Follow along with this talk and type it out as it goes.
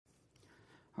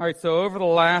All right, so over the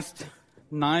last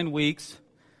 9 weeks,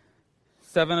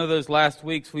 7 of those last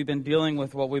weeks, we've been dealing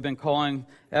with what we've been calling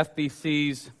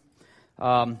FBC's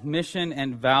mission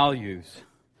and values.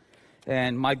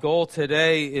 And my goal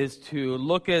today is to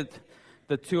look at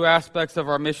the 2 aspects of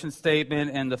our mission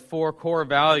statement and the 4 core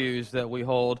values that we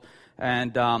hold,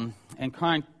 and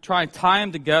try and tie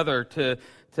them together to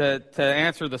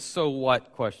answer the so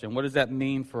what question. What does that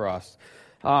mean for us?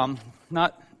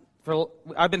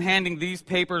 I've been handing these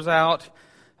papers out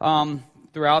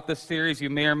throughout this series. You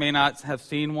may or may not have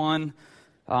seen one.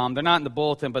 They're not in the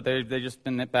bulletin, but they've just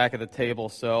been back at the table.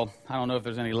 So I don't know if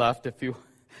there's any left. If you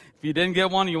didn't get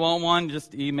one, you want one,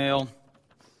 just email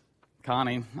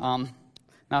Connie. Not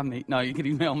me. No, you can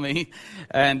email me,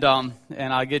 and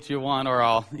I'll get you one, or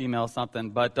I'll email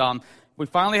something. But we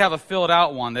finally have a filled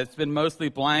out one that's been mostly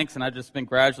blanks, and I've just been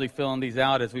gradually filling these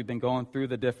out as we've been going through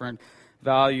the different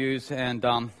values and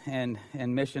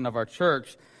mission of our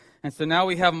church. And so now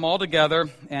we have them all together,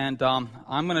 and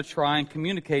I'm going to try and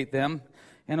communicate them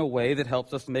in a way that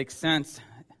helps us make sense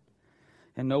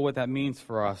and know what that means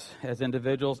for us as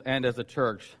individuals and as a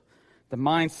church. The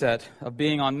mindset of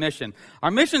being on mission.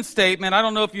 Our mission statement, I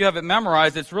don't know if you have it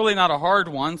memorized. It's really not a hard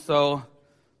one, so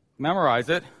memorize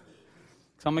it.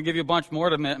 So I'm going to give you a bunch more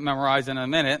to memorize in a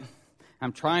minute.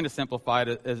 I'm trying to simplify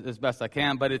it as best I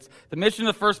can, but it's the mission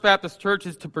of First Baptist Church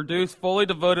is to produce fully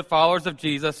devoted followers of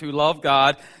Jesus who love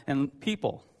God and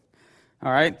people.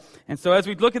 All right? And so as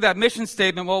we look at that mission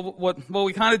statement, what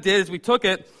we kind of did is we took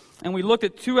it and we looked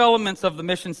at 2 elements of the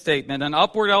mission statement, an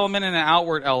upward element and an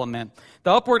outward element. The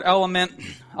upward element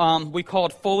we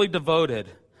called fully devoted.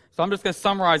 So I'm just going to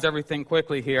summarize everything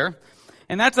quickly here.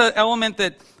 And that's an element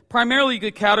that primarily you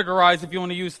could categorize, if you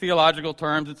want to use theological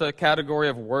terms, it's a category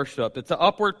of worship. It's an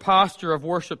upward posture of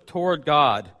worship toward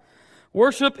God.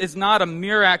 Worship is not a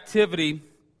mere activity,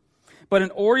 but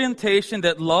an orientation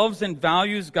that loves and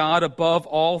values God above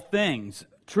all things.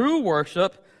 True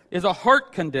worship is a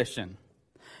heart condition.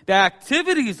 The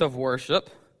activities of worship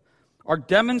are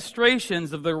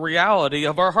demonstrations of the reality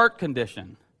of our heart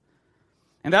condition.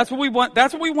 And that's what we want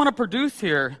to produce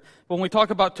here when we talk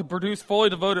about to produce fully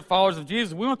devoted followers of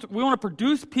Jesus. We want to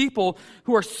produce people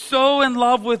who are so in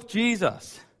love with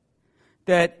Jesus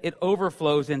that it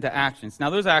overflows into actions.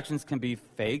 Now, those actions can be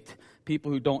faked.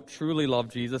 People who don't truly love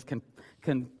Jesus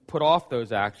can put off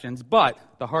those actions, but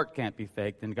the heart can't be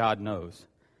faked, and God knows.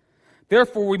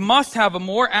 Therefore, we must have a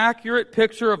more accurate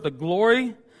picture of the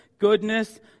glory,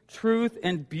 goodness, truth,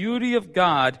 and beauty of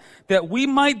God, that we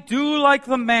might do like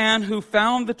the man who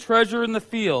found the treasure in the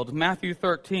field, Matthew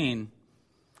 13.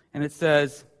 And it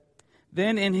says,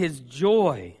 then in his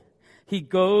joy, he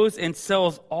goes and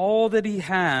sells all that he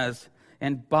has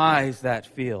and buys that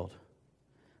field.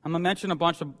 I'm going to mention a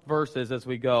bunch of verses as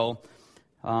we go.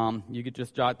 You could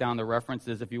just jot down the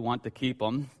references if you want to keep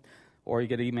them, or you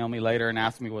could email me later and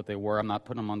ask me what they were. I'm not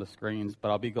putting them on the screens, but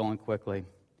I'll be going quickly.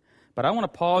 But I want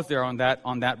to pause there on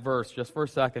that verse just for a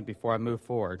second before I move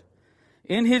forward.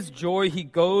 In his joy, he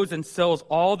goes and sells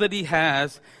all that he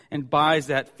has and buys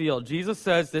that field. Jesus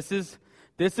says this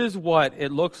is what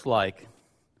it looks like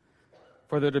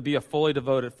for there to be a fully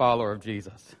devoted follower of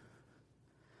Jesus.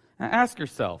 Now ask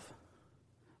yourself,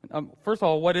 first of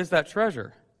all, what is that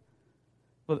treasure?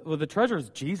 Well, the treasure is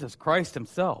Jesus Christ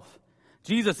himself.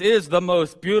 Jesus is the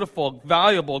most beautiful,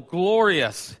 valuable,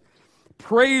 glorious,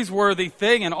 praiseworthy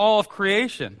thing in all of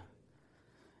creation.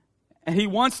 And he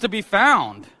wants to be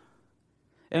found.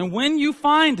 And when you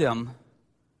find him,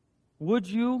 would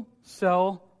you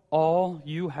sell all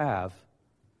you have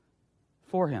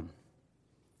for him?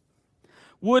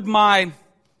 Would my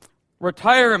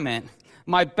retirement,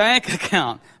 my bank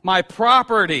account, my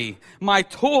property, my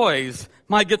toys,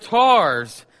 my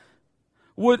guitars,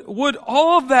 would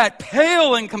all of that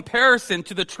pale in comparison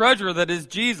to the treasure that is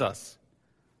Jesus?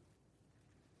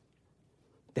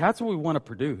 That's what we want to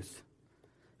produce,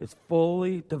 is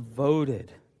fully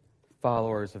devoted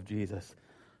followers of Jesus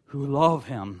who love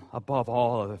him above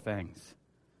all other things.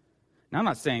 Now, I'm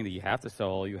not saying that you have to sell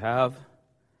all you have.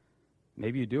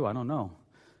 Maybe you do, I don't know.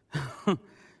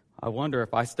 I wonder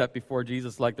if I stepped before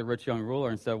Jesus like the rich young ruler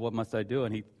and said, what must I do?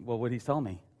 And what would he tell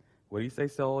me? Would he say,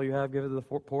 sell all you have, give it to the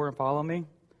poor, and follow me?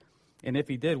 And if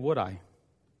he did, would I?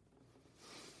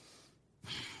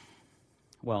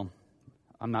 Well,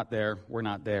 I'm not there, we're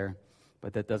not there,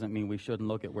 but that doesn't mean we shouldn't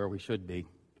look at where we should be.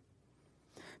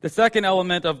 The second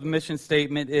element of the mission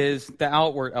statement is the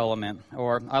outward element,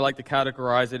 or I like to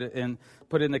categorize it and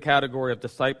put it in the category of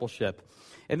discipleship.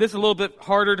 And this is a little bit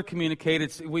harder to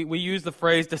communicate. We use the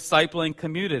phrase discipling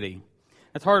community.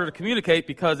 It's harder to communicate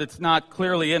because it's not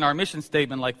clearly in our mission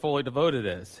statement like fully devoted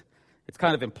is. It's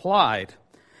kind of implied.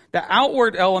 The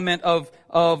outward element of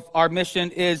our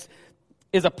mission is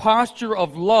a posture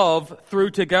of love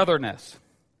through togetherness.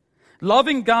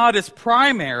 Loving God is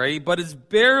primary, but is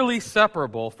barely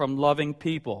separable from loving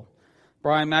people.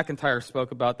 Brian McIntyre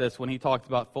spoke about this when he talked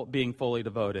about being fully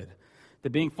devoted. That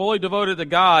being fully devoted to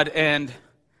God and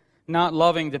not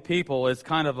loving to people is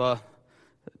kind of a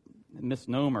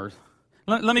misnomer.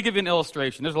 Let me give you an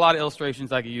illustration. There's a lot of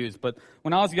illustrations I could use, but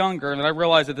when I was younger, and I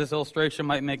realized that this illustration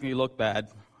might make me look bad,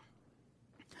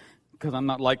 because I'm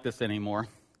not like this anymore.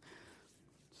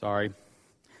 Sorry.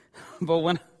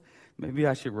 But maybe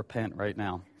I should repent right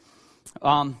now.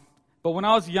 But when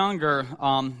I was younger,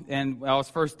 and I was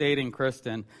first dating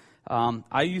Kristen,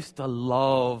 I used to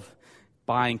love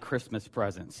buying Christmas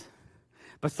presents.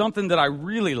 But something that I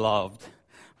really loved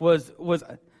was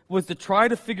to try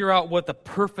to figure out what the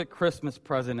perfect Christmas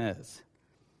present is.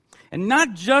 And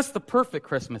not just the perfect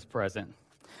Christmas present,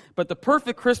 but the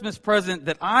perfect Christmas present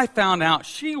that I found out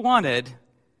she wanted,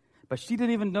 but she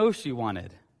didn't even know she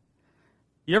wanted.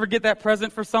 You ever get that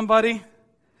present for somebody?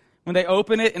 When they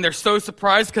open it and they're so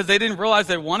surprised because they didn't realize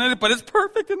they wanted it, but it's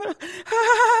perfect and they're,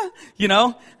 you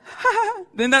know?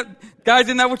 Guys,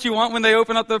 isn't that what you want when they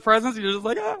open up the presents? You're just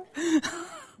like,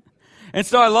 And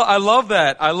so I love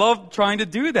that. I love trying to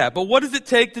do that. But what does it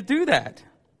take to do that?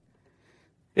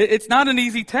 It's not an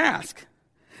easy task.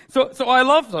 So I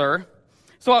love her.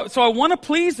 So I want to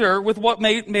please her with what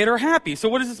made her happy. So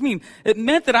what does this mean? It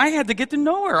meant that I had to get to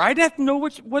know her. I'd have to know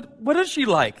what is she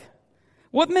like?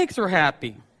 What makes her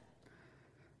happy?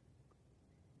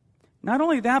 Not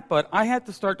only that, but I had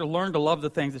to start to learn to love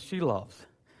the things that she loves.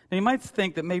 Now you might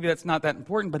think that maybe that's not that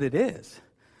important, but it is.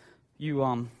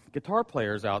 You guitar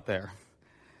players out there.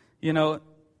 You know,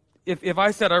 if I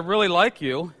said I really like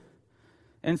you,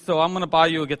 and so I'm going to buy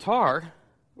you a guitar,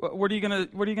 what are you going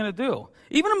to do?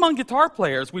 Even among guitar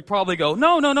players, we'd probably go,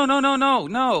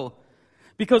 no.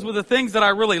 Because with the things that I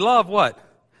really love, what?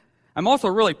 I'm also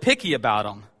really picky about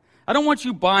them. I don't want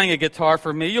you buying a guitar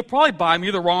for me. You'll probably buy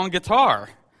me the wrong guitar.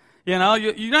 You know,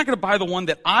 you're not going to buy the one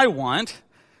that I want.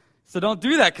 So don't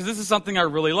do that, because this is something I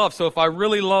really love. So if I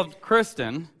really loved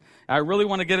Kristen, I really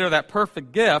want to get her that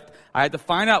perfect gift, I had to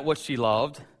find out what she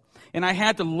loved, and I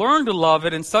had to learn to love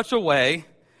it in such a way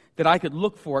that I could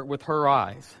look for it with her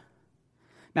eyes.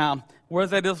 Now, what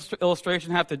does that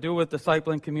illustration have to do with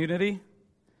discipling community?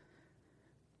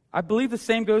 I believe the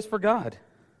same goes for God.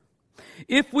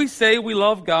 If we say we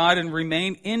love God and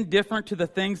remain indifferent to the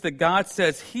things that God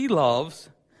says He loves,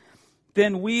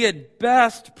 then we at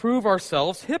best prove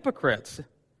ourselves hypocrites,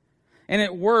 and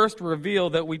at worst reveal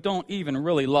that we don't even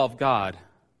really love God.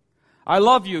 I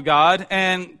love you, God,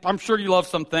 and I'm sure you love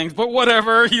some things, but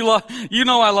whatever, you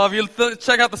know I love you.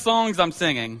 Check out the songs I'm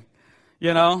singing,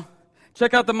 you know.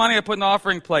 Check out the money I put in the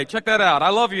offering plate. Check that out.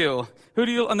 I love you.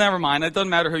 Never mind, it doesn't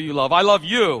matter who you love. I love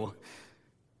you.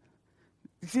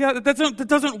 See, that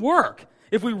doesn't work.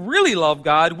 If we really love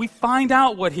God, we find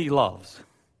out what He loves.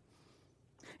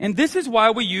 And this is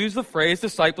why we use the phrase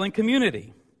discipling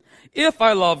community. If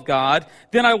I love God,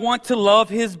 then I want to love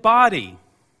His body.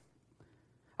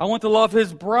 I want to love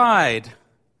His bride.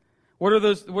 What are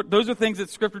those? Those are things that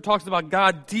Scripture talks about,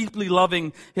 God deeply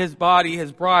loving His body,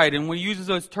 His bride. And when He uses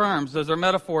those terms, those are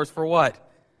metaphors for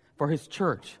what? For His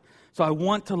church. So I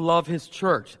want to love His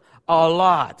church a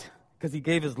lot, because He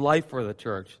gave His life for the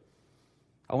church.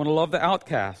 I want to love the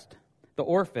outcast, the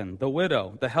orphan, the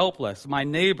widow, the helpless, my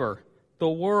neighbor, the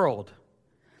world.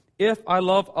 If I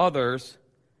love others,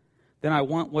 then I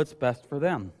want what's best for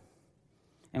them.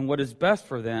 And what is best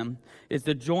for them is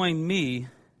to join me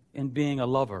in being a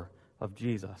lover of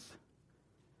Jesus.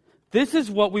 This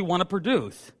is what we want to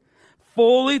produce.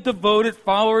 Fully devoted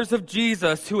followers of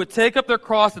Jesus who would take up their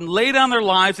cross and lay down their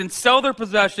lives and sell their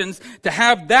possessions to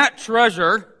have that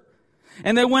treasure.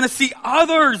 And they want to see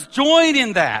others join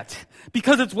in that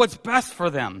because it's what's best for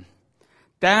them.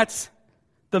 That's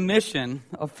the mission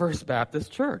of First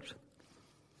Baptist Church.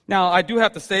 Now, I do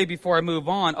have to say before I move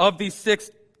on, of these 6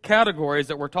 categories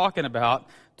that we're talking about,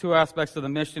 2 aspects of the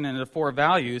mission and the 4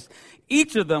 values,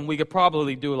 each of them we could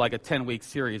probably do like a 10-week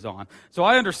series on. So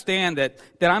I understand that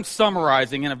I'm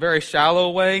summarizing in a very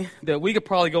shallow way, that we could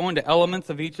probably go into elements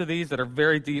of each of these that are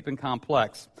very deep and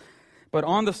complex. But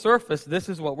on the surface, this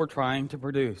is what we're trying to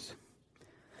produce.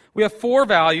 We have 4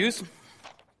 values.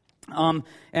 And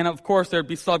of course, there'd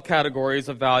be subcategories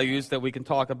of values that we can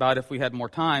talk about if we had more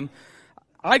time.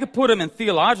 I could put them in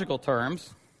theological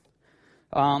terms.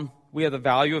 We have the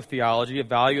value of theology, a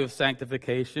value of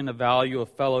sanctification, a value of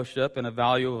fellowship, and a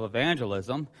value of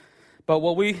evangelism. But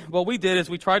what we did is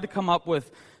we tried to come up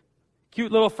with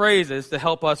cute little phrases to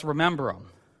help us remember them.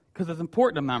 because it's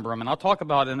important to remember them. And I'll talk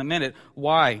about in a minute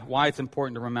why it's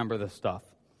important to remember this stuff.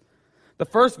 The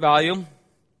first value,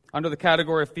 under the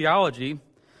category of theology,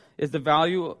 is the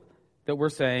value that we're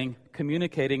saying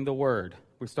communicating the word.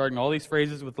 We're starting all these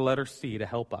phrases with the letter C to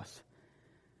help us.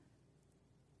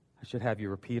 I should have you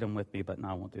repeat them with me, but no,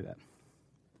 I won't do that.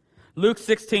 Luke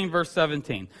 16, verse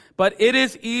 17. But it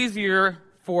is easier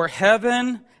for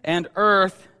heaven and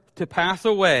earth to pass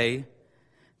away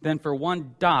than for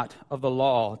one dot of the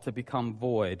law to become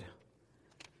void. Do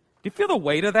you feel the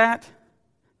weight of that?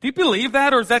 Do you believe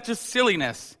that, or is that just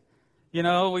silliness? You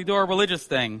know, we do our religious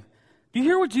thing. Do you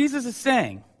hear what Jesus is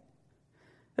saying?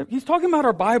 He's talking about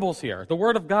our Bibles here, the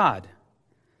Word of God.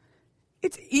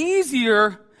 It's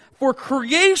easier for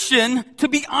creation to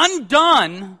be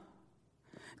undone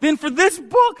than for this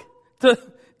book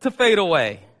to fade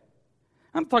away.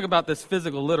 I'm talking about this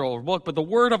physical, literal book, but the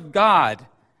Word of God.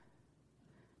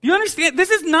 Do you understand?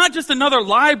 This is not just another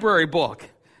library book.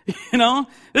 You know,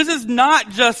 this is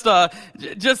not just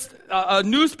a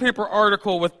newspaper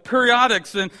article with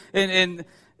periodics and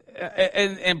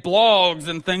blogs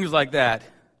and things like that.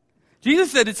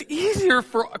 Jesus said it's easier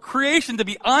for creation to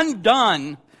be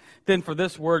undone than for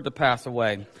this word to pass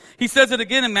away. He says it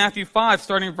again in Matthew 5,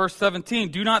 starting in verse 17.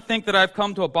 Do not think that I've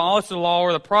come to abolish the law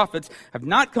or the prophets. I've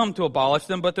not come to abolish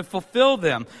them, but to fulfill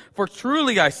them. For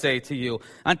truly I say to you,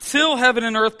 until heaven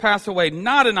and earth pass away,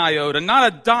 not an iota,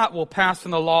 not a dot will pass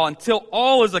from the law until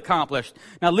all is accomplished.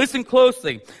 Now listen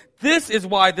closely. This is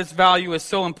why this value is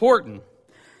so important.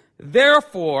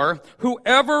 Therefore,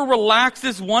 whoever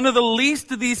relaxes one of the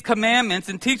least of these commandments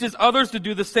and teaches others to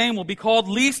do the same will be called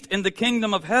least in the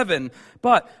kingdom of heaven.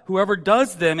 But whoever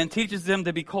does them and teaches them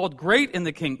to be called great in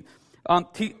the kingdom,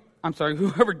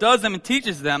 whoever does them and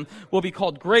teaches them will be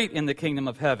called great in the kingdom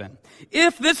of heaven.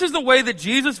 If this is the way that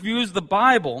Jesus views the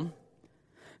Bible,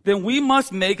 then we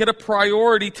must make it a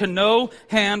priority to know,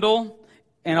 handle,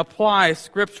 and apply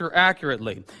Scripture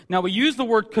accurately. Now, we use the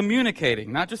word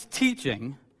communicating, not just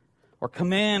teaching, or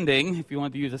commanding, if you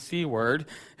want to use a C word,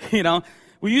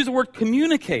 we use the word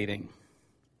communicating.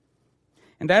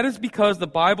 And that is because the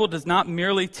Bible does not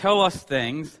merely tell us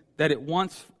things that it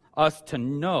wants us to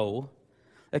know.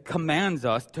 It commands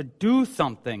us to do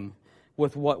something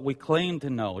with what we claim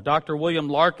to know. Dr. William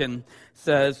Larkin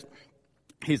says,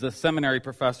 he's a seminary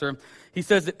professor, he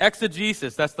says that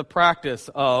exegesis, that's the practice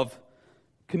of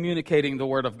communicating the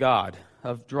Word of God,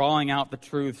 of drawing out the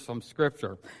truths from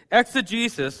Scripture.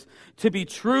 Exegesis, to be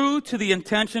true to the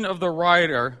intention of the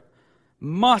writer,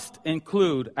 must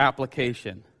include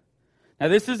application. Now,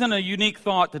 this isn't a unique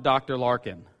thought to Dr.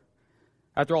 Larkin.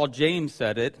 After all, James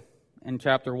said it in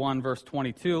chapter 1, verse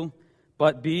 22,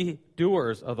 but be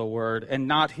doers of the word and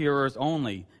not hearers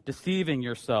only, deceiving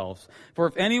yourselves. For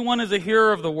if anyone is a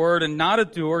hearer of the word and not a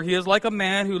doer, he is like a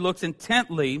man who looks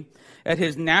intently at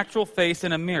his natural face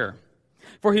in a mirror.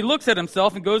 For he looks at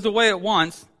himself and goes away at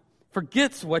once,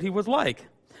 forgets what he was like.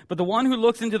 But the one who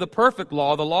looks into the perfect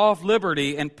law, the law of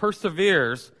liberty, and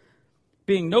perseveres,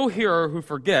 being no hearer who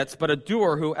forgets, but a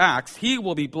doer who acts, he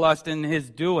will be blessed in his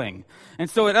doing.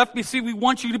 And so at FBC, we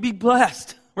want you to be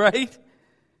blessed, right?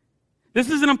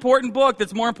 This is an important book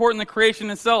that's more important than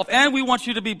creation itself, and we want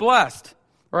you to be blessed,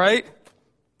 right?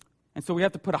 And so we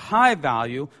have to put a high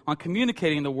value on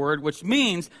communicating the word, which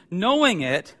means knowing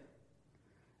it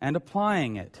and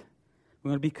applying it. We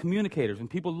want to be communicators. When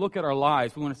people look at our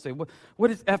lives, we want to say,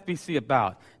 what is FBC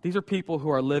about? These are people who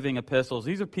are living epistles.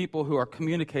 These are people who are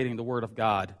communicating the Word of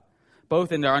God,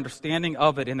 both in their understanding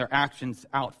of it and their actions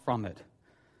out from it.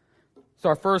 So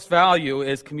our first value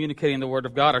is communicating the Word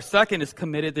of God. Our second is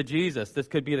committed to Jesus. This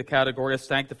could be the category of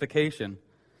sanctification.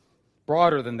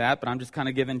 Broader than that, but I'm just kind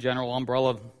of giving general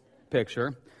umbrella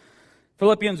picture.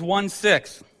 Philippians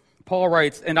 1:6. Paul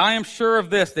writes, and I am sure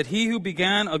of this, that he who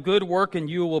began a good work in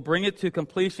you will bring it to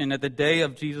completion at the day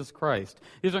of Jesus Christ.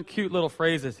 These are cute little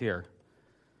phrases here.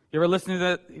 You ever listen to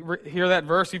that, hear that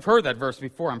verse? You've heard that verse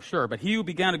before, I'm sure. But he who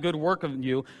began a good work in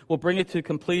you will bring it to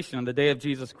completion on the day of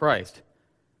Jesus Christ.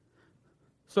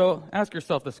 So ask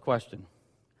yourself this question.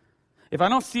 If I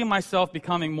don't see myself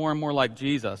becoming more and more like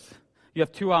Jesus, you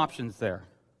have two options there.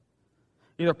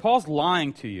 Either Paul's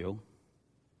lying to you,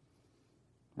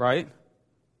 right?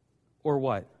 Or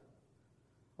what?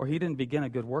 Or he didn't begin a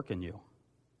good work in you.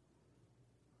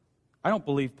 I don't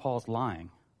believe Paul's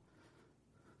lying.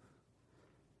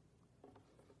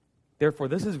 Therefore,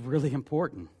 this is really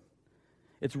important.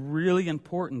 It's really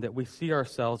important that we see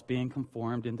ourselves being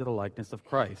conformed into the likeness of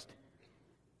Christ.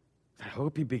 I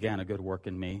hope he began a good work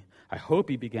in me. I hope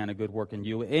he began a good work in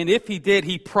you. And if he did,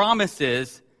 he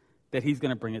promises that he's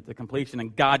going to bring it to completion,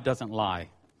 and God doesn't lie.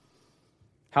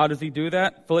 How does he do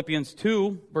that? Philippians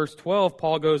 2, verse 12,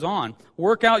 Paul goes on.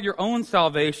 Work out your own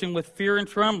salvation with fear and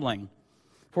trembling.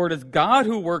 For it is God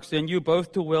who works in you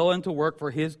both to will and to work for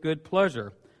his good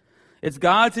pleasure. It's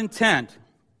God's intent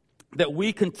that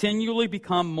we continually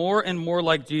become more and more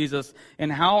like Jesus in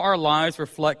how our lives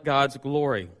reflect God's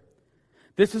glory.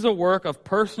 This is a work of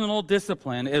personal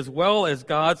discipline as well as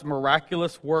God's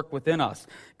miraculous work within us.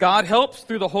 God helps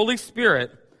through the Holy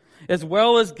Spirit as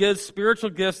well as gives spiritual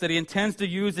gifts that he intends to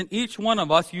use in each one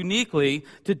of us uniquely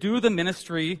to do the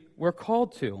ministry we're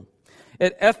called to.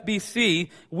 At FBC,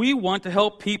 we want to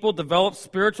help people develop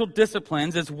spiritual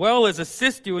disciplines as well as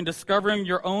assist you in discovering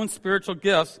your own spiritual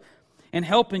gifts and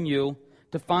helping you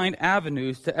to find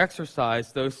avenues to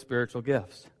exercise those spiritual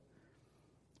gifts.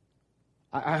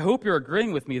 I hope you're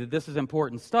agreeing with me that this is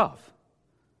important stuff.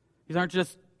 These aren't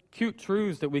just cute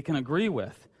truths that we can agree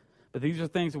with, but these are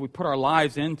things that we put our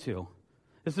lives into.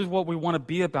 This is what we want to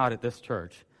be about at this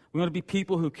church. We want to be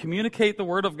people who communicate the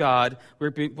Word of God. We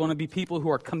want to be people who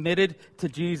are committed to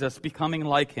Jesus, becoming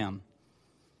like him.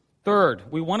 Third,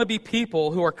 we want to be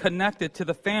people who are connected to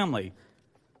the family.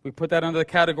 We put that under the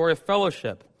category of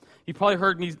fellowship. You probably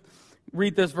heard me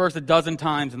read this verse a dozen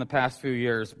times in the past few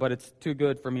years, but it's too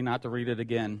good for me not to read it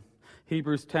again.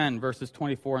 Hebrews 10, verses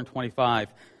 24 and 25.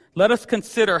 Let us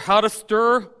consider how to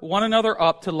stir one another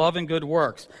up to love and good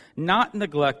works, not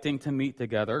neglecting to meet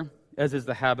together, as is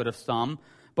the habit of some,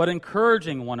 but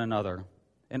encouraging one another,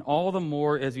 and all the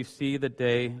more as you see the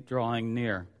day drawing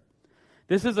near.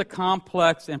 This is a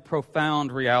complex and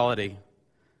profound reality,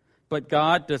 but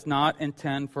God does not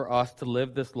intend for us to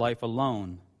live this life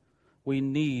alone. We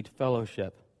need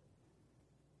fellowship.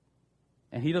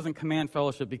 And he doesn't command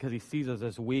fellowship because he sees us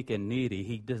as weak and needy.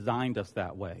 He designed us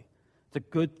that way. It's a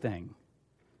good thing.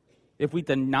 If we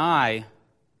deny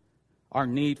our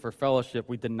need for fellowship,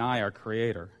 we deny our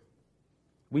Creator.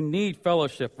 We need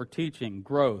fellowship for teaching,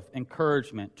 growth,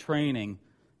 encouragement, training,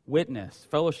 witness.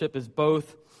 Fellowship is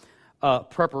both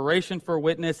preparation for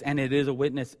witness, and it is a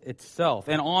witness itself.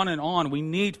 And on. We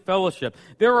need fellowship.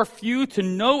 There are few to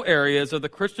no areas of the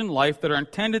Christian life that are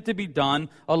intended to be done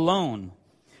alone.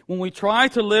 When we try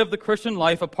to live the Christian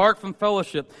life apart from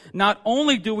fellowship, not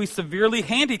only do we severely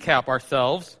handicap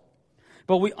ourselves,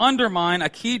 but we undermine a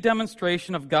key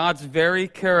demonstration of God's very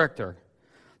character.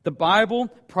 The Bible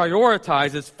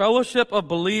prioritizes fellowship of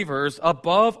believers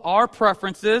above our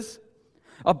preferences,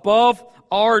 above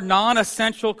our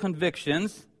non-essential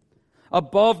convictions,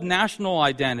 above national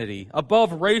identity,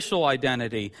 above racial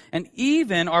identity, and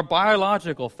even our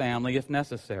biological family if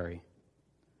necessary.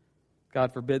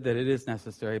 God forbid that it is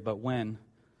necessary, but when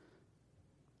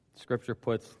Scripture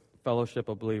puts fellowship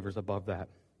of believers above that.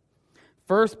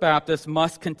 First Baptists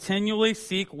must continually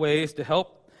seek ways to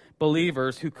help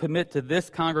believers who commit to this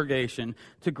congregation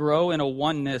to grow in a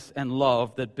oneness and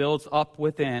love that builds up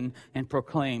within and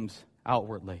proclaims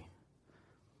outwardly.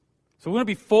 So we want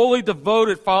to be fully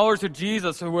devoted followers of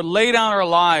Jesus who will lay down our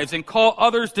lives and call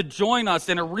others to join us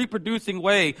in a reproducing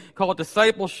way called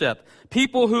discipleship.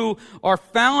 People who are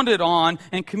founded on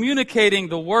and communicating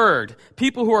the Word.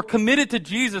 People who are committed to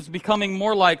Jesus becoming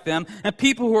more like them. And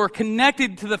people who are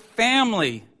connected to the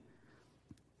family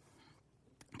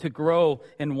to grow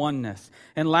in oneness.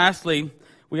 And lastly,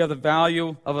 we have the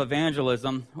value of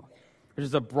evangelism, which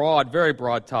is a broad, very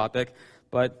broad topic,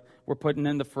 but we're putting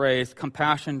in the phrase,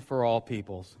 compassion for all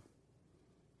peoples.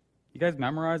 You guys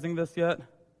memorizing this yet?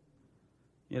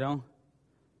 You know?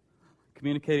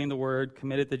 Communicating the Word,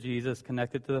 committed to Jesus,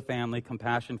 connected to the family,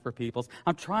 compassion for peoples.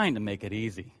 I'm trying to make it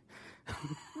easy.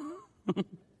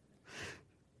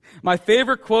 My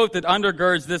favorite quote that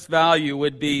undergirds this value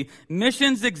would be,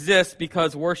 missions exist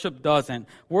because worship doesn't.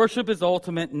 Worship is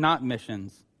ultimate, not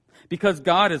missions. Because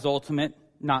God is ultimate,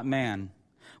 not man.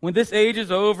 When this age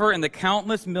is over and the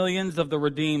countless millions of the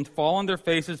redeemed fall on their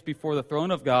faces before the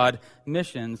throne of God,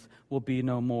 missions will be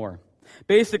no more.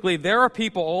 Basically, there are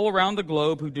people all around the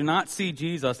globe who do not see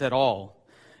Jesus at all,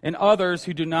 and others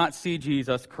who do not see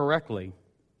Jesus correctly.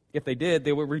 If they did,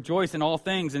 they would rejoice in all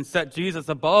things and set Jesus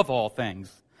above all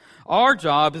things. Our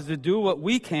job is to do what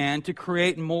we can to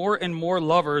create more and more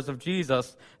lovers of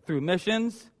Jesus through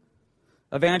missions,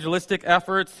 evangelistic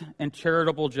efforts, and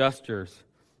charitable gestures.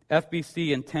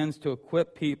 FBC intends to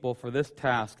equip people for this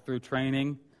task through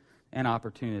training and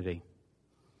opportunity.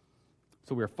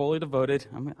 So we are fully devoted.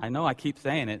 I know I keep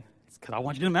saying it. It's because I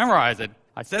want you to memorize it.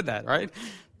 I said that, right?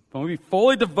 But we be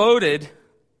fully devoted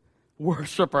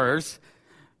worshipers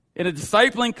in a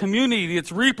discipling community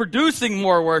that's reproducing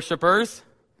more worshipers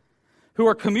who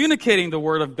are communicating the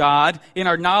Word of God in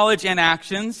our knowledge and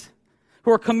actions,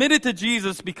 who are committed to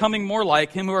Jesus, becoming more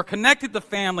like him, who are connected to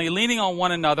family, leaning on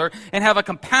one another, and have a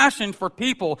compassion for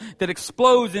people that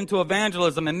explodes into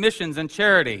evangelism and missions and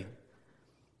charity.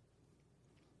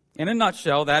 In a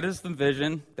nutshell, that is the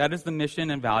vision, that is the mission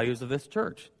and values of this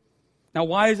church. Now,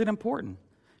 why is it important?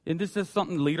 And this is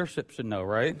something leadership should know,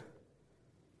 right?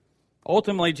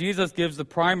 Ultimately, Jesus gives the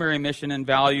primary mission and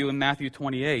value in Matthew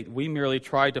 28. We merely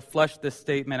tried to flesh this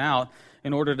statement out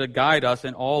in order to guide us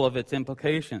in all of its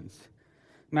implications.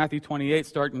 Matthew 28,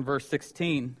 starting in verse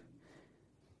 16.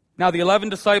 Now the 11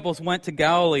 disciples went to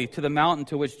Galilee, to the mountain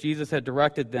to which Jesus had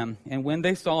directed them. And when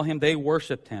they saw him, they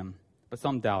worshipped him, but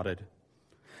some doubted.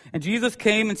 And Jesus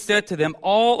came and said to them,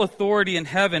 all authority in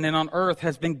heaven and on earth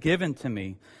has been given to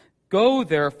me. Go,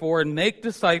 therefore, and make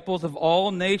disciples of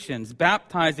all nations,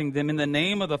 baptizing them in the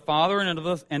name of the Father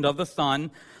and of the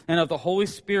Son and of the Holy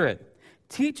Spirit,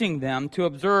 teaching them to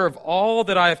observe all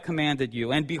that I have commanded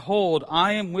you. And behold,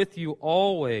 I am with you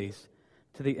always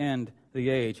to the end of the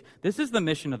age. This is the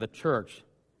mission of the church.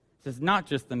 This is not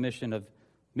just the mission of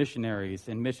missionaries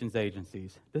and missions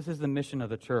agencies. This is the mission of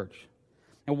the church.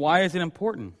 And why is it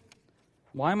important?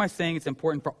 Why am I saying it's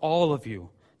important for all of you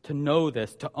to know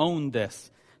this, to own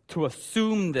this, to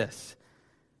assume this?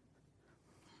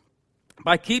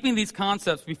 By keeping these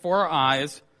concepts before our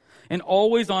eyes and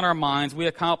always on our minds, we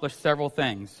accomplish several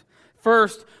things.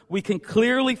 First, we can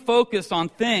clearly focus on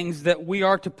things that we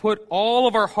are to put all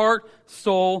of our heart,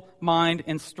 soul, mind,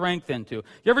 and strength into.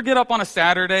 You ever get up on a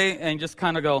Saturday and just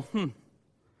kind of go,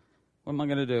 what am I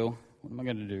going to do? What am I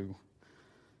going to do?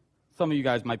 Some of you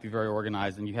guys might be very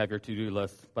organized and you have your to-do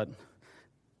list, but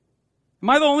am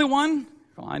I the only one?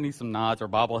 Oh, I need some nods or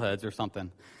bobbleheads or something.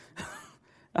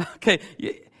 Okay,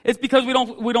 it's because we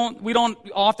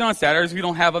don't often on Saturdays we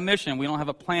don't have a mission, we don't have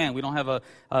a plan, we don't have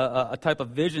a type of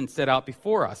vision set out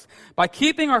before us. By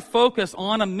keeping our focus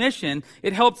on a mission,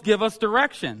 it helps give us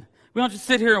direction. We don't just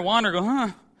sit here and wander and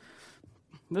go,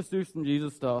 let's do some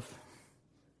Jesus stuff.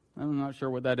 I'm not sure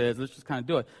what that is. Let's just kind of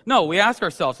do it. No, we ask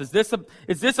ourselves, is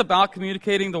this about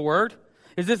communicating the word?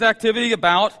 Is this activity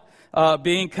about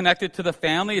being connected to the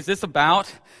family? Is this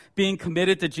about being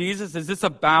committed to Jesus? Is this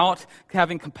about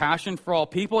having compassion for all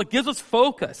people? It gives us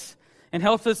focus and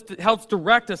helps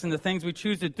direct us in the things we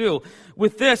choose to do.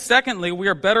 With this, secondly, we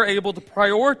are better able to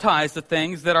prioritize the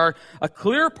things that are a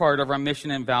clear part of our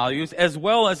mission and values, as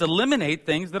well as eliminate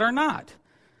things that are not.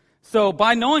 So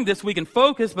by knowing this, we can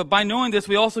focus, but by knowing this,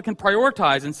 we also can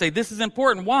prioritize and say, this is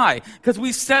important. Why? Because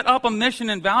we set up a mission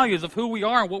and values of who we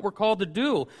are and what we're called to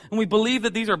do, and we believe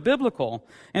that these are biblical.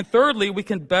 And thirdly, we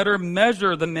can better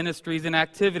measure the ministries and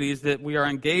activities that we are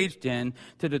engaged in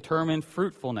to determine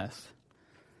fruitfulness.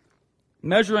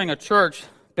 Measuring a church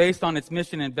based on its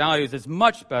mission and values is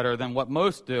much better than what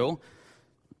most do.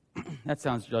 That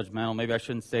sounds judgmental. Maybe I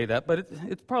shouldn't say that, but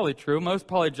it's probably true. Most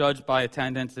probably judge by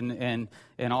attendance and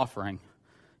offering.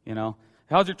 You know,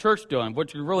 how's your church doing?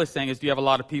 What you're really saying is, do you have a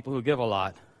lot of people who give a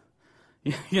lot?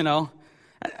 You know,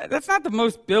 that's not the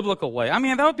most biblical way. I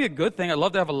mean, that would be a good thing. I'd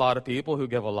love to have a lot of people who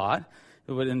give a lot.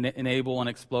 It would enable and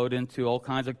explode into all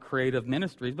kinds of creative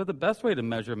ministries. But the best way to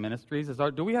measure ministries is,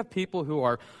 do we have people who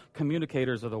are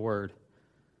communicators of the word?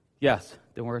 Yes,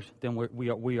 then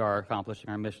we are accomplishing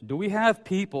our mission. Do we have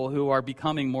people who are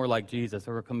becoming more like Jesus,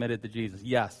 who are committed to Jesus?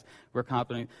 Yes, we're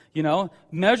accomplishing. You know,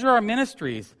 measure our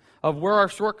ministries of where our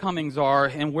shortcomings are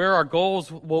and where our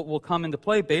goals will come into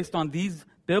play based on these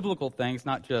biblical things,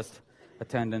 not just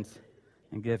attendance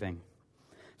and giving.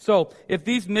 So, if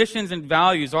these missions and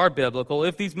values are biblical,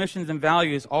 if these missions and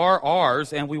values are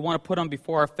ours, and we want to put them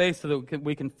before our face so that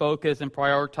we can focus and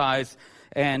prioritize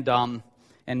and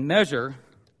measure,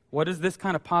 what does this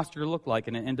kind of posture look like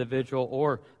in an individual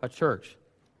or a church?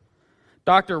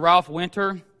 Dr. Ralph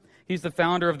Winter, he's the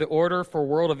founder of the Order for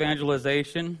World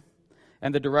Evangelization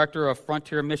and the director of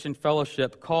Frontier Mission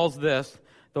Fellowship, calls this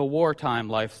the wartime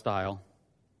lifestyle.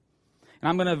 And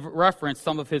I'm going to reference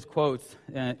some of his quotes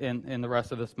in the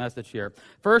rest of this message here.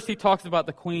 First, he talks about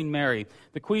the Queen Mary.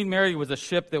 The Queen Mary was a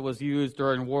ship that was used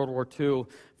during World War II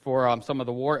for some of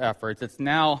the war efforts. It's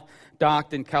now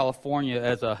docked in California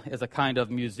as a kind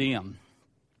of museum.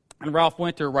 And Ralph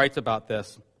Winter writes about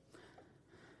this.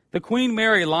 The Queen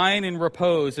Mary, lying in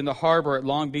repose in the harbor at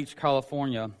Long Beach,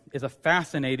 California, is a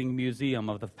fascinating museum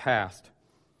of the past.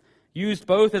 Used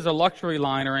both as a luxury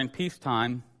liner in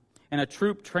peacetime and a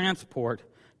troop transport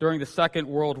during the Second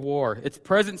World War, its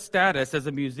present status as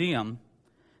a museum,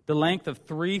 the length of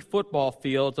 3 football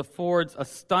fields, affords a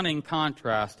stunning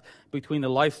contrast between the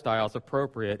lifestyles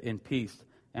appropriate in peace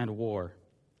and war.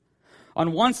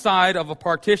 On one side of a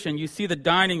partition, you see the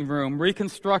dining room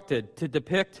reconstructed to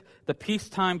depict the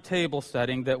peacetime table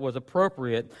setting that was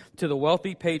appropriate to the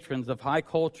wealthy patrons of high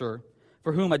culture,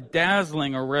 for whom a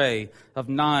dazzling array of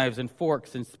knives and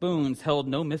forks and spoons held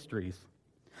no mysteries.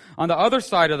 On the other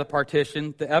side of the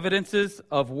partition, the evidences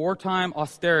of wartime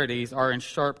austerities are in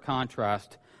sharp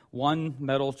contrast. One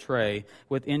metal tray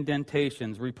with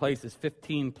indentations replaces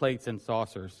 15 plates and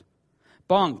saucers.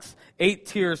 Bunks 8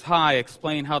 tiers high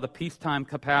explain how the peacetime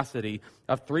capacity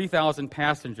of 3,000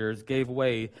 passengers gave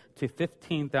way to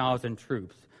 15,000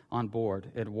 troops on board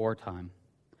at wartime.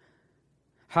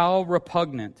 How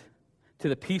repugnant to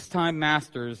the peacetime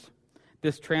masters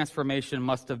this transformation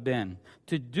must have been.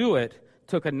 To do it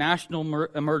took a national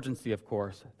emergency, of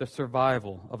course. The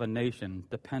survival of a nation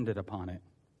depended upon it.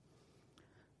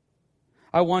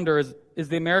 I wonder, is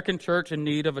the American church in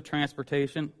need of a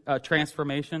transformation?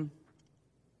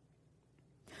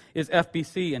 Is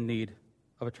FBC in need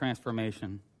of a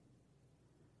transformation?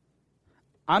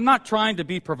 I'm not trying to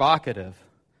be provocative,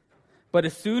 but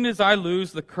as soon as I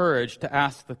lose the courage to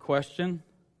ask the question,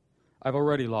 I've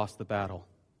already lost the battle.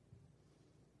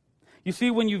 You see,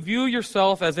 when you view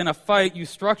yourself as in a fight, you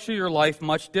structure your life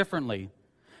much differently.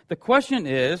 The question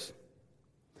is,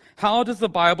 how does the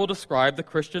Bible describe the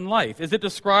Christian life? Is it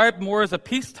described more as a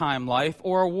peacetime life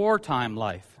or a wartime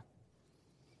life?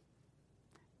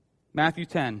 Matthew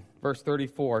 10, verse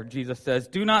 34, Jesus says,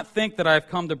 "Do not think that I have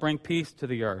come to bring peace to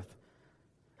the earth.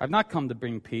 I've not come to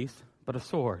bring peace, but a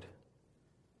sword."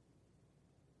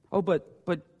 Oh,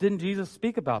 but didn't Jesus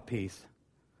speak about peace?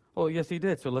 Oh, yes, he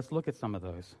did. So let's look at some of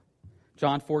those.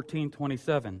 John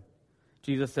 14:27,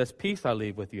 Jesus says, "Peace I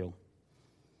leave with you.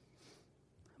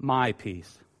 My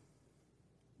peace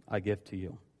I give to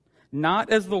you. Not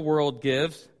as the world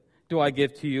gives, do I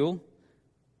give to you.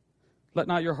 Let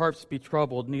not your hearts be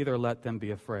troubled, neither let them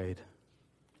be afraid."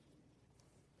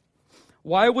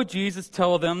 Why would Jesus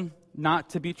tell them not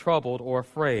to be troubled or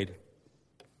afraid?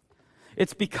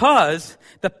 It's because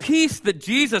the peace that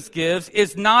Jesus gives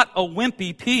is not a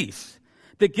wimpy peace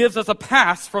that gives us a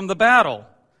pass from the battle,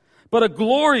 but a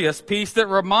glorious peace that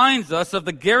reminds us of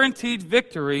the guaranteed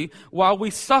victory while we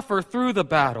suffer through the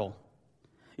battle.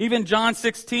 Even John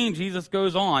 16, Jesus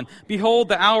goes on, "Behold,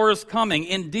 the hour is coming.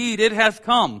 Indeed, it has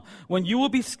come, when you will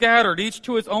be scattered, each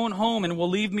to his own home, and will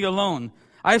leave me alone.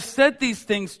 I have said these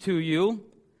things to you,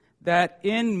 that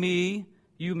in me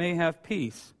you may have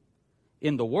peace.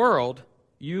 In the world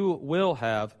you will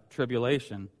have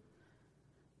tribulation.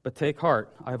 But take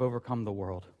heart, I have overcome the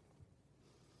world."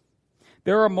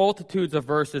 There are multitudes of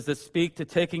verses that speak to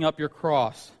taking up your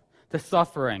cross, to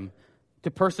suffering, to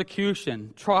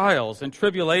persecution, trials, and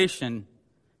tribulation,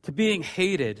 to being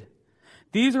hated.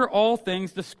 These are all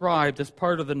things described as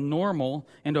part of the normal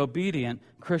and obedient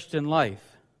Christian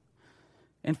life.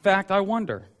 In fact, I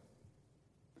wonder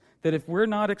that if we're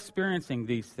not experiencing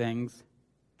these things,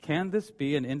 can this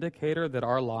be an indicator that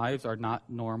our lives are not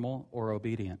normal or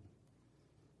obedient?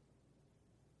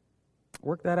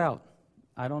 Work that out.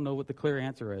 I don't know what the clear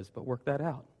answer is, but work that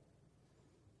out.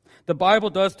 The Bible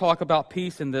does talk about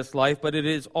peace in this life, but it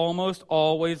is almost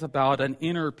always about an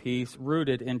inner peace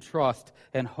rooted in trust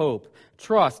and hope.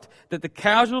 Trust that the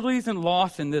casualties and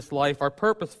loss in this life are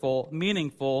purposeful,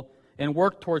 meaningful, and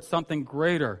work towards something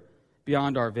greater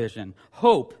beyond our vision.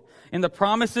 Hope in the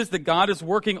promises that God is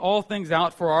working all things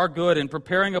out for our good and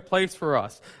preparing a place for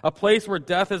us, a place where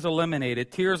death is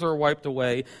eliminated, tears are wiped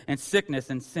away, and sickness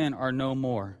and sin are no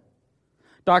more.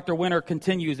 Dr. Winter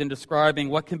continues in describing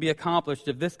what can be accomplished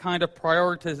if this kind of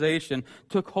prioritization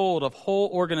took hold of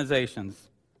whole organizations.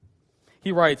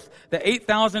 He writes, "The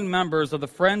 8,000 members of the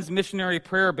Friends Missionary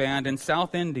Prayer Band in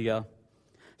South India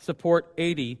support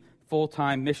 80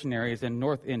 full-time missionaries in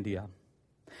North India.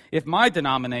 If my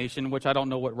denomination," which I don't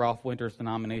know what Ralph Winter's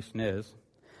denomination is,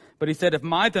 but he said, "if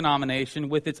my denomination,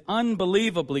 with its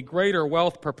unbelievably greater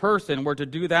wealth per person, were to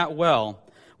do that well,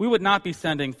 we would not be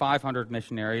sending 500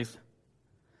 missionaries,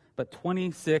 but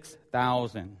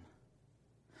 26,000.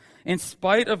 In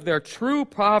spite of their true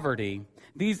poverty,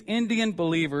 these Indian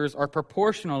believers are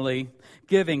proportionally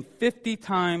giving 50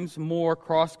 times more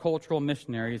cross-cultural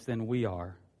missionaries than we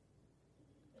are."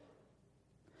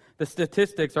 The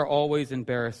statistics are always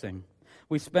embarrassing.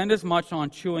 We spend as much on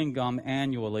chewing gum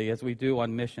annually as we do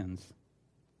on missions.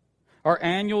 Our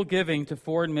annual giving to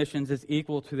foreign missions is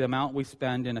equal to the amount we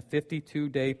spend in a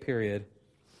 52-day period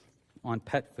on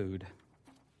pet food.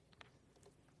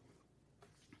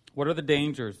 What are the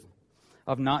dangers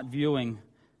of not viewing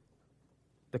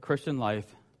the Christian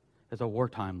life as a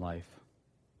wartime life?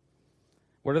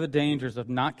 What are the dangers of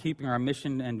not keeping our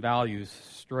mission and values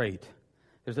straight?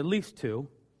 There's at least two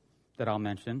that I'll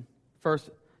mention. First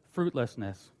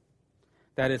fruitlessness,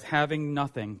 that is, having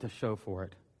nothing to show for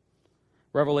it.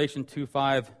 Revelation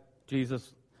 2:5,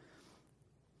 Jesus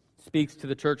speaks to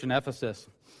the church in Ephesus.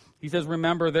 He says,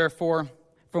 "Remember, therefore,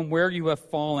 from where you have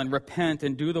fallen, repent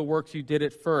and do the works you did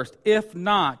at first. If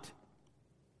not,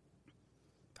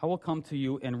 I will come to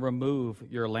you and remove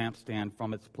your lampstand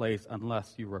from its place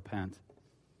unless you repent."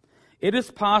 It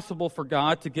is possible for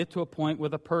God to get to a point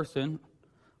with a person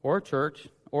or a church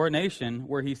or a nation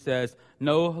where he says,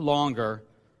 "No longer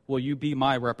will you be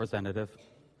my representative.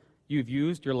 You've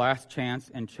used your last chance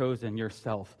and chosen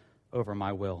yourself over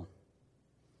my will."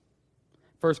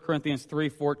 1 Corinthians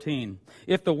 3:14.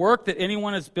 "If the work that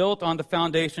anyone has built on the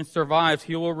foundation survives,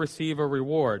 he will receive a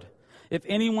reward. If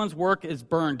anyone's work is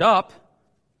burned up,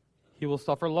 he will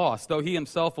suffer loss, though he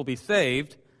himself will be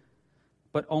saved,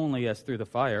 but only as through the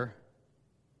fire."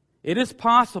 It is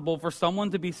possible for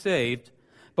someone to be saved,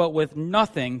 but with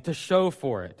nothing to show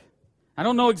for it. I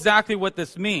don't know exactly what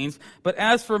this means, but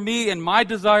as for me and my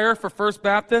desire for First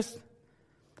Baptist,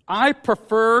 I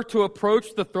prefer to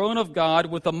approach the throne of God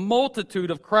with a multitude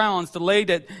of crowns laid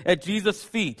at Jesus'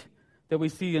 feet that we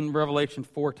see in Revelation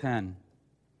 4:10.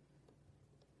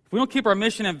 If we don't keep our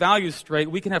mission and values straight,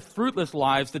 we can have fruitless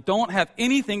lives that don't have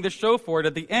anything to show for it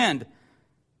at the end.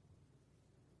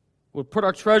 We'll put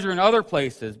our treasure in other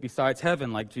places besides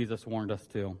heaven, like Jesus warned us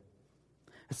to.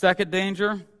 A second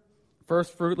danger,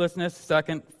 first, fruitlessness.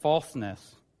 Second,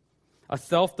 falseness. A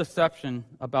self-deception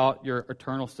about your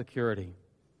eternal security.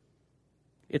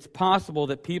 It's possible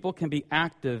that people can be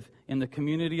active in the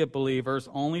community of believers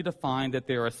only to find that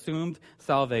their assumed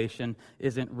salvation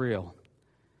isn't real.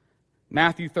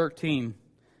 Matthew 13,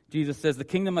 Jesus says, "The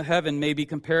kingdom of heaven may be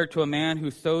compared to a man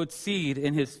who sowed seed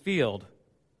in his field.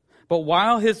 But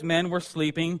while his men were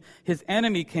sleeping, his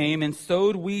enemy came and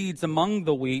sowed weeds among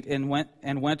the wheat and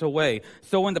went away.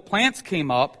 So when the plants came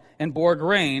up and bore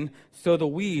grain, so the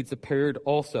weeds appeared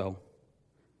also."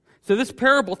 So this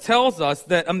parable tells us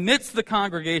that amidst the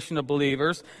congregation of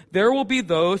believers, there will be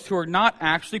those who are not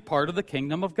actually part of the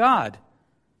kingdom of God.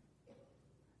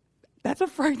 That's a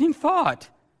frightening thought.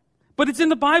 But it's in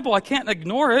the Bible. I can't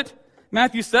ignore it.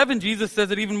 Matthew 7, Jesus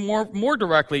says it even more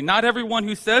directly. "Not everyone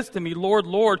who says to me, 'Lord,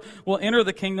 Lord,' will enter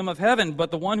the kingdom of heaven,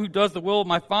 but the one who does the will of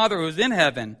my Father who is in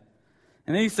heaven."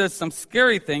 And then he says some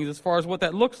scary things as far as what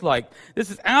that looks like. This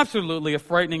is absolutely a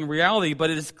frightening reality, but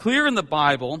it is clear in the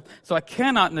Bible, so I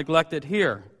cannot neglect it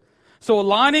here. So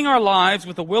aligning our lives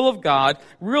with the will of God,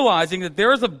 realizing that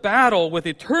there is a battle with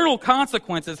eternal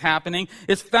consequences happening,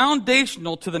 is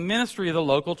foundational to the ministry of the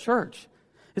local church.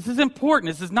 This is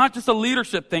important. This is not just a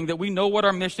leadership thing that we know what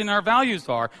our mission and our values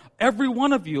are. Every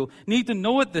one of you need to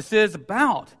know what this is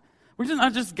about. We're just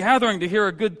not just gathering to hear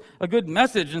a good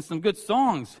message and some good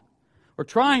songs. We're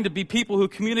trying to be people who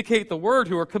communicate the word,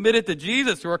 who are committed to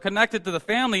Jesus, who are connected to the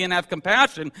family and have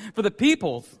compassion for the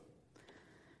peoples.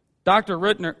 Dr.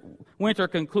 Winter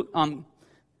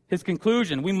his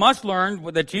conclusion, "We must learn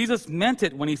that Jesus meant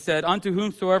it when he said, 'Unto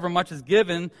whomsoever much is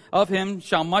given, of him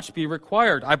shall much be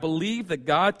required.' I believe that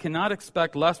God cannot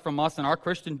expect less from us in our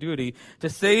Christian duty to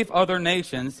save other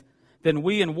nations than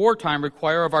we in wartime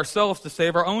require of ourselves to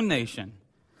save our own nation.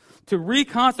 To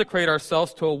reconsecrate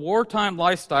ourselves to a wartime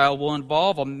lifestyle will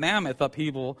involve a mammoth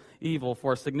upheaval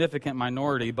for a significant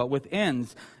minority, but with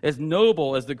ends as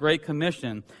noble as the Great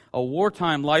Commission, a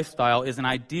wartime lifestyle is an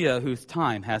idea whose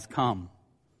time has come."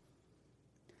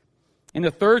 In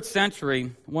the 3rd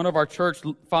century, one of our church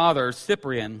fathers,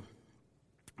 Cyprian,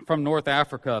 from North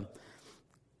Africa,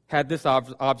 had this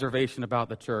observation about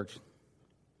the church,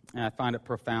 and I find it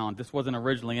profound. This wasn't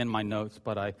originally in my notes,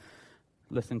 but I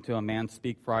listened to a man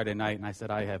speak Friday night, and I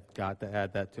said, I have got to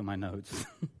add that to my notes.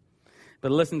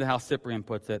 But listen to how Cyprian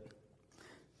puts it.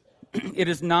 "It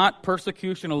is not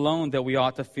persecution alone that we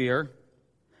ought to fear,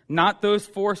 not those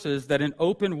forces that in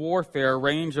open warfare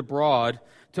range abroad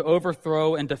to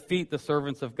overthrow and defeat the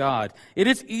servants of God. It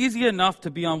is easy enough to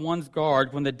be on one's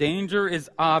guard when the danger is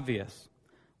obvious.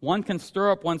 One can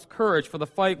stir up one's courage for the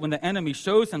fight when the enemy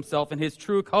shows himself in his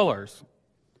true colors.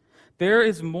 There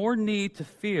is more need to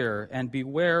fear and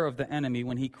beware of the enemy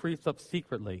when he creeps up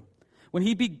secretly, when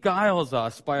he beguiles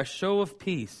us by a show of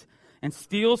peace and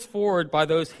steals forward by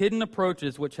those hidden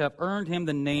approaches which have earned him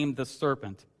the name the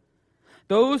serpent.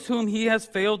 Those whom he has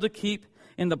failed to keep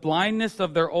in the blindness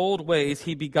of their old ways,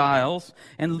 he beguiles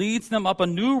and leads them up a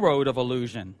new road of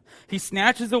illusion. He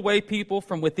snatches away people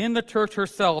from within the church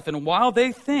herself, and while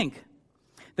they think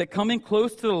that coming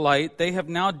close to the light, they have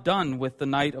now done with the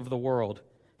night of the world,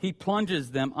 he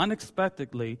plunges them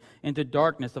unexpectedly into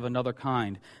darkness of another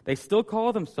kind. They still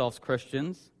call themselves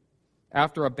Christians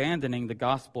after abandoning the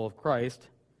gospel of Christ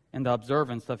and the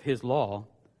observance of his law,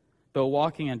 Though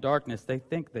walking in darkness, they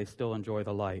think they still enjoy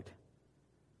the light.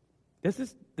 This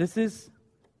is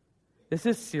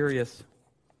serious.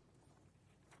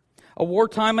 A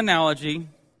wartime analogy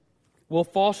will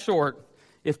fall short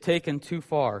if taken too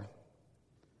far,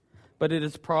 but it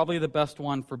is probably the best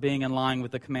one for being in line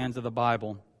with the commands of the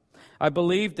Bible. I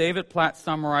believe David Platt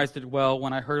summarized it well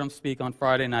when I heard him speak on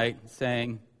Friday night,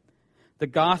 saying, "The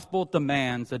gospel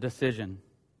demands a decision.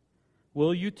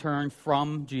 Will you turn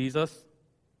from Jesus?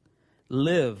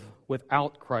 Live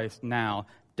without Christ now,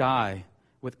 die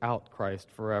without Christ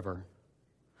forever.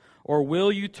 Or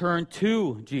will you turn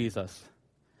to Jesus?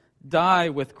 Die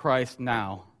with Christ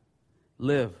now,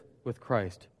 live with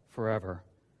Christ forever."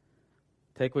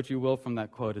 Take what you will from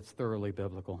that quote, it's thoroughly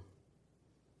biblical.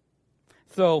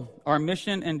 So, our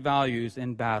mission and values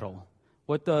in battle.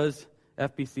 What does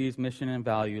FBC's mission and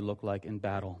value look like in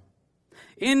battle?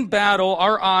 In battle,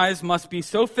 our eyes must be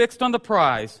so fixed on the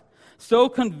prize, so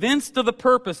convinced of the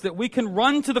purpose that we can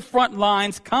run to the front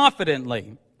lines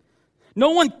confidently. No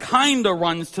one kinda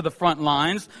runs to the front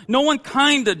lines. No one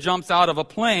kinda jumps out of a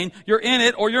plane. You're in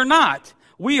it or you're not.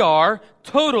 We are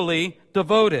totally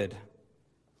devoted.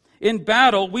 In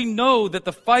battle, we know that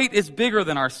the fight is bigger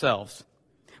than ourselves.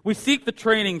 We seek the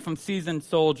training from seasoned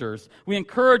soldiers. We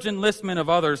encourage enlistment of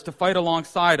others to fight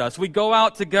alongside us. We go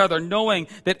out together knowing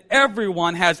that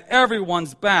everyone has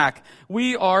everyone's back.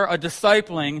 We are a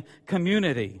discipling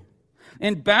community.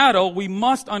 In battle, we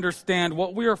must understand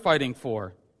what we are fighting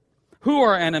for, who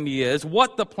our enemy is,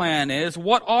 what the plan is,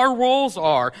 what our roles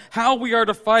are, how we are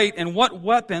to fight, and what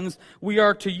weapons we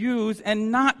are to use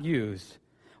and not use.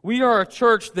 We are a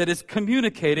church that is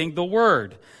communicating the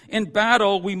word. In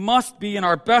battle, we must be in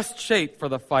our best shape for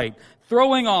the fight,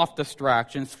 throwing off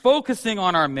distractions, focusing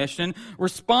on our mission,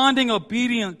 responding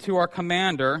obedient to our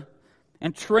commander,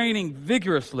 and training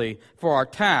vigorously for our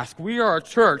task. We are a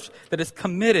church that is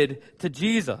committed to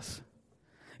Jesus.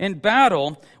 In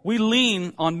battle, we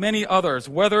lean on many others,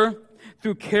 whether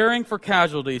through caring for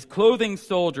casualties, clothing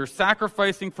soldiers,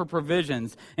 sacrificing for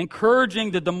provisions,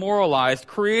 encouraging the demoralized,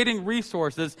 creating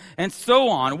resources, and so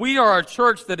on. We are a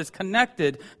church that is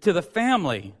connected to the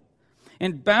family.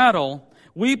 In battle,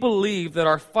 we believe that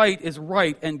our fight is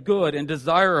right and good and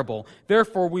desirable.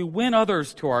 Therefore, we win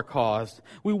others to our cause.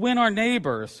 We win our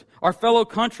neighbors, our fellow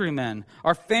countrymen,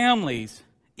 our families,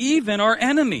 even our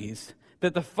enemies,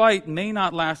 that the fight may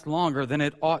not last longer than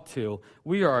it ought to.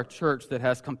 We are a church that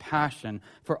has compassion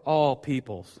for all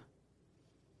peoples.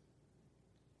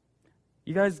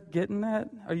 You guys getting that?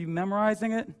 Are you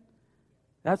memorizing it?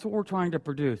 That's what we're trying to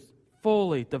produce.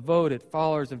 Fully devoted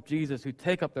followers of Jesus who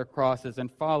take up their crosses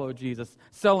and follow Jesus,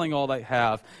 selling all they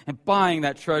have and buying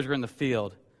that treasure in the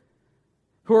field.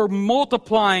 Who are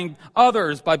multiplying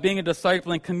others by being a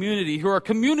discipling community, who are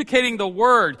communicating the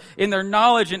word in their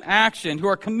knowledge and action, who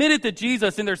are committed to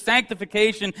Jesus in their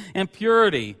sanctification and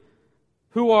purity,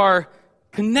 who are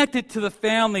connected to the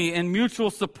family in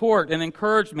mutual support and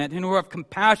encouragement, and who have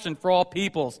compassion for all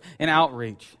peoples and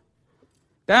outreach.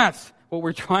 That's what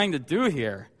we're trying to do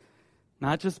here,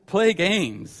 not just play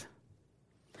games.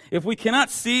 If we cannot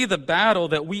see the battle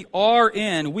that we are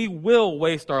in, we will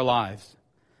waste our lives.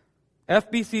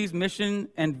 FBC's mission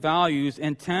and values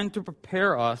intend to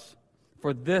prepare us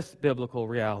for this biblical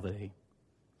reality.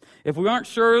 If we aren't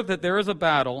sure that there is a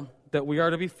battle that we are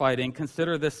to be fighting,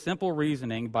 consider this simple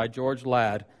reasoning by George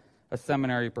Ladd, a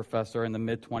seminary professor in the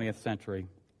mid-20th century.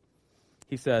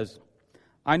 He says,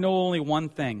 "I know only one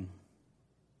thing.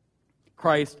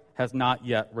 Christ has not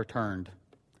yet returned.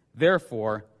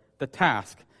 Therefore, the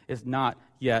task is not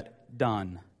yet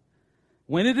done.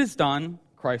 When it is done,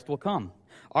 Christ will come.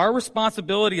 Our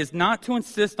responsibility is not to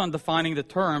insist on defining the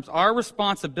terms. Our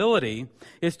responsibility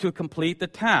is to complete the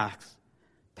task.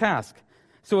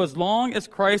 So as long as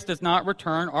Christ does not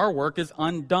return, our work is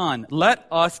undone. Let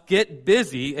us get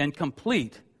busy and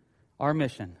complete our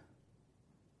mission."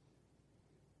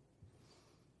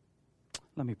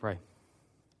 Let me pray.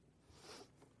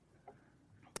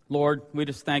 Lord, we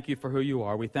just thank you for who you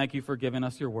are. We thank you for giving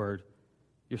us your word,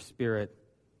 your spirit,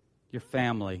 your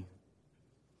family.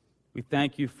 We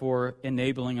thank you for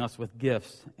enabling us with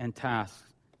gifts and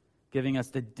tasks, giving us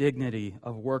the dignity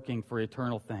of working for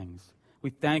eternal things. We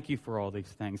thank you for all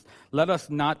these things. Let us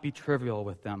not be trivial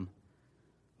with them.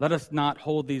 Let us not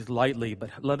hold these lightly,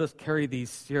 but let us carry these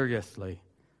seriously.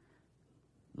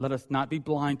 Let us not be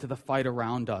blind to the fight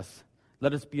around us.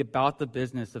 Let us be about the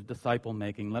business of disciple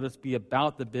making. Let us be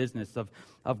about the business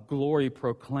of glory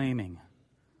proclaiming.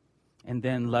 And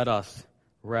then let us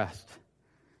rest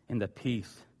in the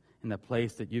peace, in the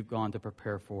place that you've gone to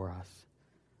prepare for us.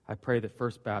 I pray that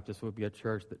First Baptist would be a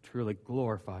church that truly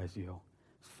glorifies you,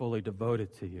 is fully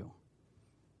devoted to you.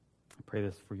 I pray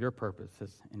this for your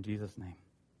purposes. In Jesus' name,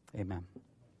 amen.